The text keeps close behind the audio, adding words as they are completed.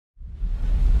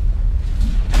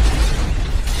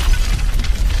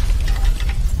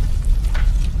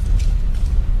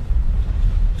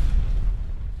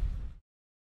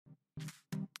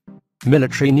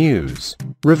Military news.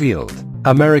 Revealed.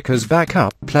 America's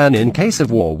backup plan in case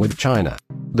of war with China.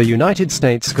 The United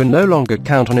States can no longer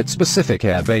count on its Pacific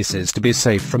air bases to be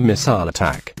safe from missile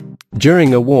attack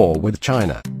during a war with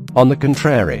China. On the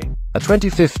contrary, a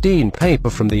 2015 paper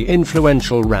from the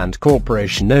influential RAND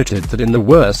Corporation noted that in the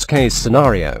worst-case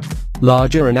scenario,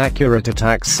 larger and accurate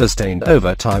attacks sustained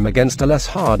over time against a less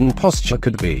hardened posture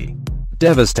could be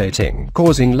devastating,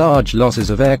 causing large losses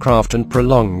of aircraft and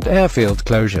prolonged airfield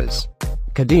closures.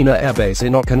 Kadena Air Base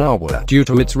in Okinawa, due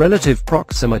to its relative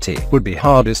proximity, would be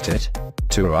hardest hit.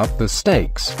 To up the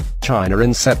stakes, China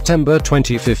in September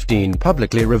 2015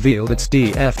 publicly revealed its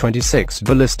DF-26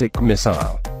 ballistic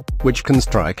missile, which can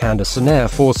strike Andersen Air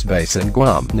Force Base in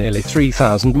Guam, nearly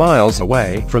 3,000 miles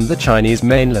away from the Chinese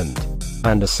mainland.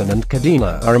 Andersen and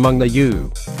Kadena are among the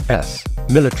U.S.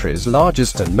 military's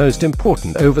largest and most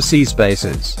important overseas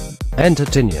bases. Enter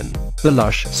Tinian. The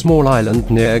lush, small island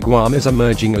near Guam is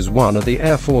emerging as one of the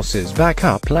Air Force's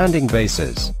backup landing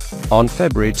bases. On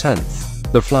February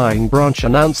 10th, the Flying Branch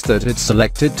announced that it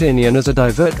selected Tinian as a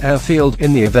divert airfield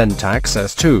in the event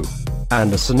access to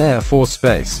Andersen Air Force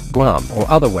Base, Guam, or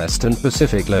other Western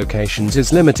Pacific locations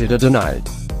is limited or denied.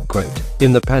 Quote,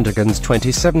 in the Pentagon's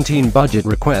 2017 budget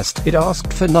request, it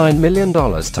asked for $9 million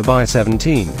to buy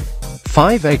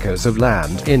 17.5 acres of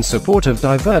land in support of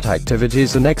divert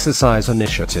activities and exercise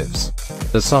initiatives.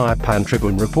 The Saipan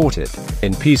Tribune reported,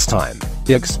 in peacetime,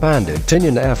 the expanded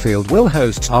Tinian airfield will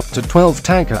host up to 12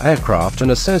 tanker aircraft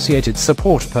and associated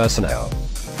support personnel.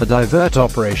 For divert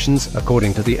operations,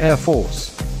 according to the Air Force,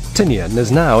 Tinian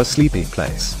is now a sleeping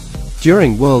place.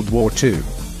 During World War II,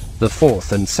 the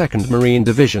 4th and 2nd Marine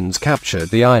Divisions captured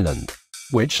the island,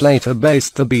 which later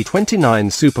based the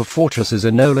B-29 superfortresses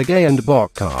Enola Gay and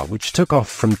Bokar, which took off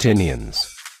from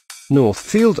Tinian's North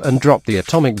Field and dropped the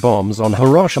atomic bombs on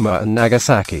Hiroshima and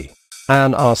Nagasaki,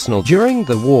 an arsenal during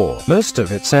the war. Most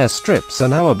of its airstrips are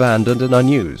now abandoned and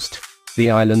unused.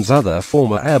 The island's other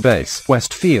former airbase,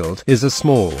 Westfield, is a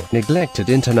small, neglected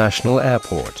international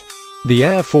airport. The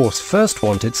Air Force first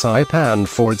wanted Saipan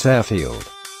for its airfield.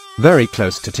 Very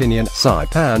close to Tinian,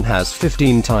 Saipan has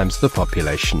 15 times the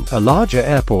population, a larger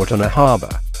airport and a harbor.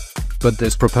 But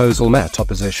this proposal met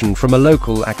opposition from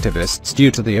local activists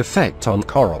due to the effect on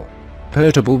coral,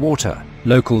 potable water,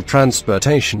 local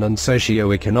transportation and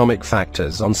socio-economic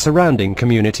factors on surrounding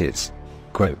communities.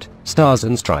 Quote, Stars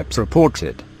and Stripes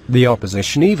reported, the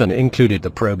opposition even included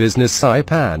the pro-business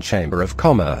Saipan Chamber of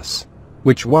Commerce,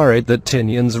 which worried that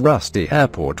Tinian's rusty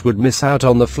airport would miss out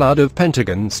on the flood of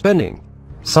Pentagon spending.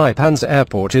 Saipan's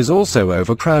airport is also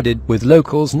overcrowded, with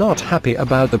locals not happy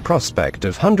about the prospect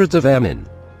of hundreds of airmen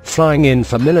flying in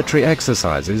for military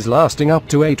exercises lasting up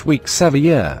to 8 weeks every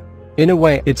year. In a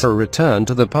way, it's a return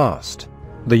to the past.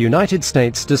 The United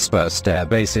States dispersed air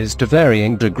bases to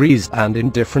varying degrees and in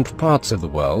different parts of the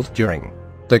world during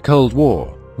the Cold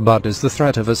War, but as the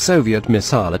threat of a Soviet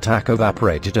missile attack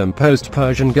evaporated and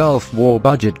post-Persian Gulf War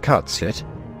budget cuts hit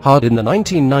hard in the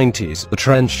 1990s, the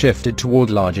trend shifted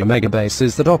toward larger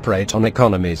megabases that operate on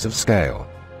economies of scale.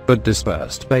 But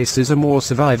dispersed bases are more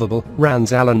survivable,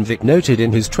 RAND's Alan Vick noted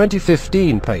in his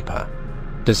 2015 paper.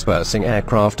 Dispersing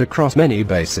aircraft across many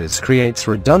bases creates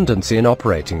redundancy in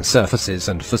operating surfaces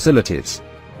and facilities.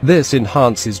 This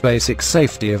enhances basic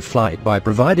safety of flight by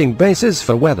providing bases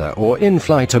for weather or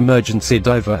in-flight emergency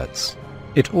diverts.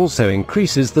 It also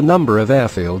increases the number of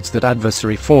airfields that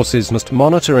adversary forces must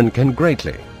monitor and can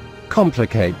greatly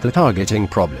complicate the targeting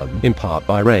problem, in part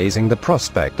by raising the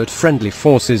prospect that friendly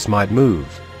forces might move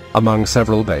among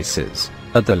several bases,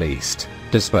 at the least.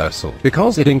 Dispersal,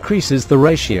 because it increases the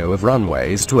ratio of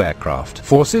runways to aircraft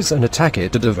forces and attack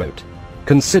it to devote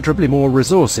considerably more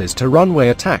resources to runway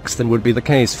attacks than would be the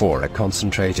case for a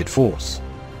concentrated force.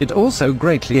 It also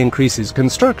greatly increases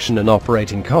construction and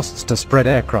operating costs to spread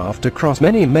aircraft across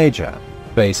many major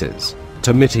bases.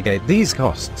 To mitigate these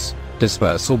costs,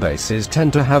 dispersal bases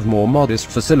tend to have more modest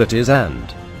facilities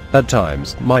and, at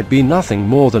times, might be nothing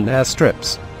more than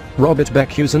airstrips. Robert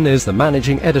Beckhusen is the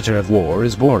managing editor of War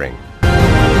is Boring.